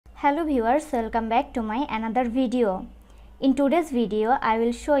Hello viewers, welcome back to my another video. In today's video, I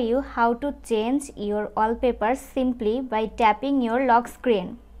will show you how to change your wallpapers simply by tapping your lock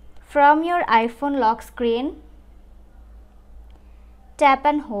screen. From your iPhone lock screen, tap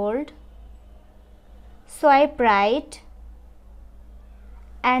and hold, swipe right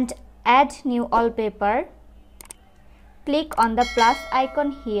and add new wallpaper. Click on the plus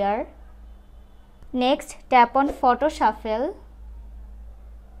icon here. Next, tap on Photo Shuffle.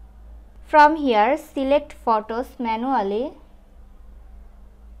 From here, select photos manually.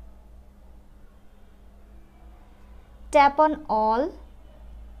 Tap on all.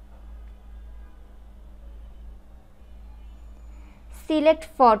 Select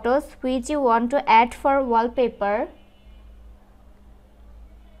photos which you want to add for wallpaper.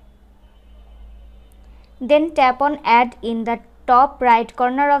 Then tap on Add in the top right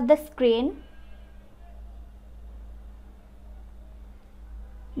corner of the screen.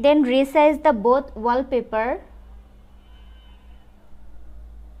 Then resize the both wallpaper.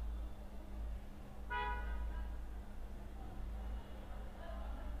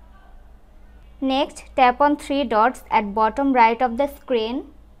 Next, tap on three dots at bottom right of the screen.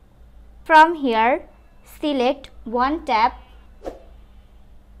 From here, select one tap.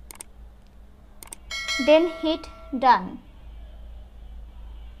 Then hit Done.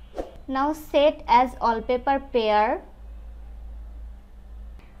 Now set as wallpaper pair.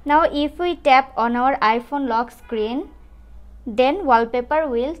 Now if we tap on our iPhone lock screen, then wallpaper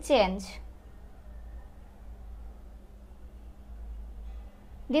will change.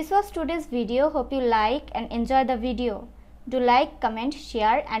 This was today's video. Hope you like and enjoy the video. Do like, comment,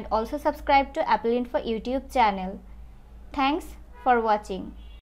 share and also subscribe to Apple Info YouTube channel. Thanks for watching.